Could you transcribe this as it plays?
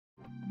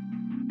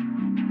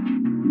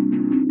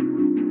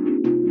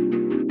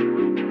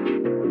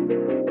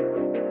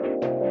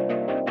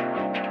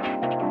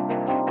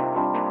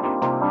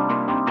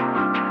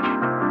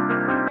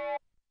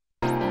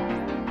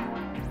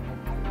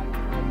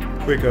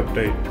quick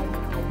update.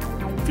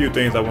 A few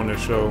things I wanted to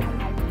show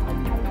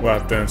what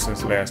I've done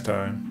since last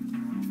time.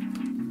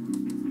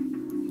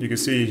 You can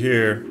see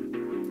here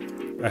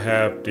I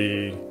have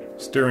the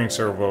steering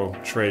servo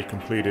tray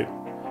completed.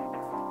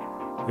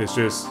 It's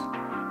just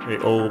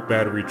an old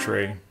battery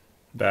tray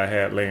that I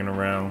had laying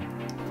around.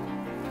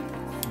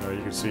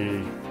 You can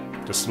see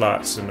the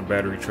slots in the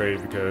battery tray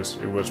because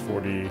it was for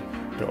the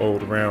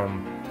old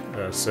round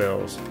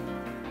cells,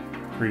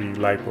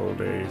 pre-LiPo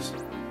days.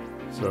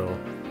 So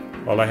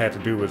all I had to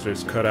do was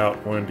just cut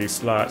out one of these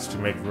slots to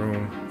make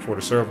room for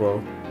the servo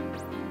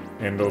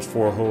and those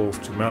 4 holes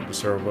to mount the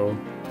servo.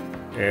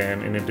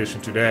 And in addition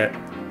to that,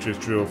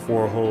 just drill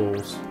 4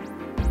 holes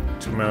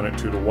to mount it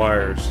to the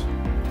wires.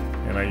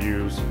 And I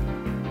use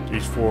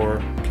these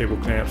 4 cable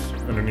clamps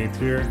underneath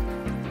here,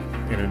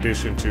 in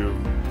addition to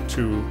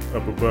 2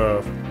 up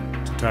above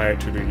to tie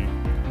it to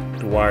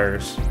the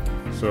wires.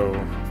 So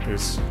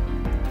it's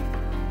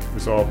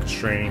all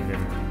constrained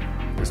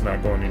and it's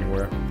not going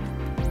anywhere.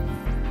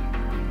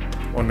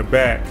 On the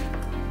back,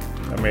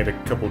 I made a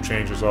couple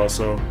changes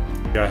also.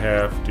 I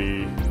have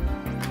the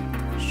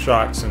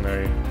shocks in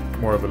a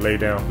more of a lay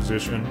down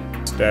position.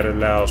 That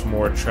allows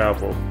more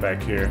travel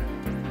back here.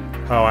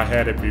 How I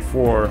had it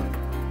before,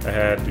 I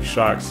had the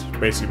shocks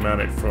basically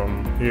mounted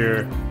from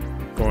here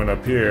going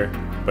up here,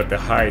 but the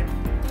height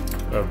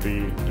of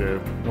the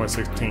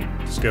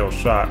 1/16 scale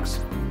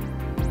shocks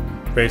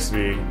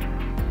basically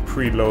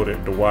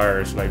preloaded the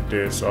wires like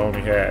this, so I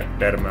only had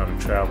that amount of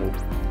travel.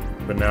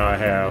 But now I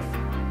have,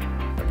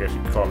 I guess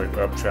you could call it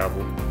up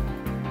travel.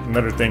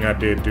 Another thing I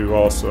did do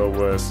also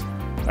was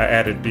I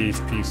added these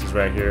pieces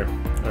right here.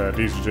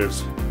 These are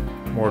just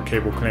more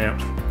cable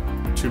clamps,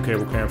 2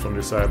 cable clamps on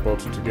this side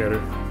bolted together,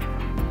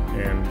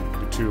 and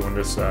the 2 on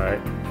this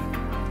side.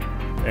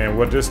 And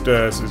what this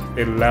does is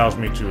it allows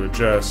me to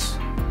adjust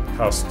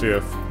how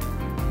stiff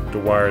the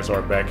wires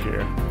are back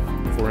here.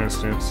 For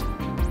instance,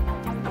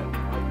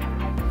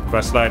 if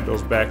I slide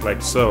those back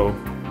like so,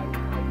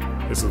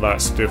 it's a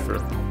lot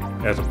stiffer,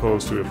 as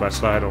opposed to if I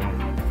slide them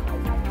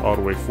all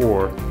the way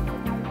forward,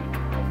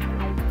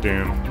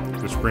 then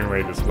the spring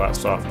rate is a lot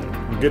softer.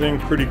 I'm getting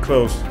pretty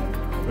close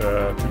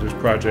to this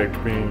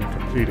project being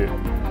completed.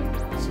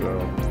 So,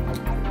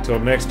 until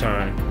next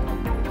time,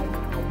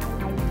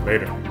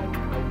 later.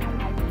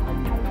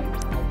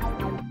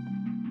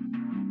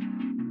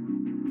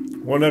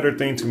 One other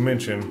thing to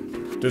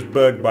mention, this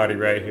bug body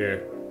right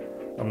here,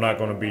 I'm not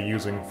going to be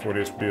using for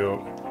this build.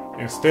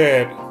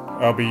 Instead,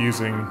 I'll be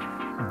using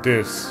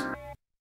this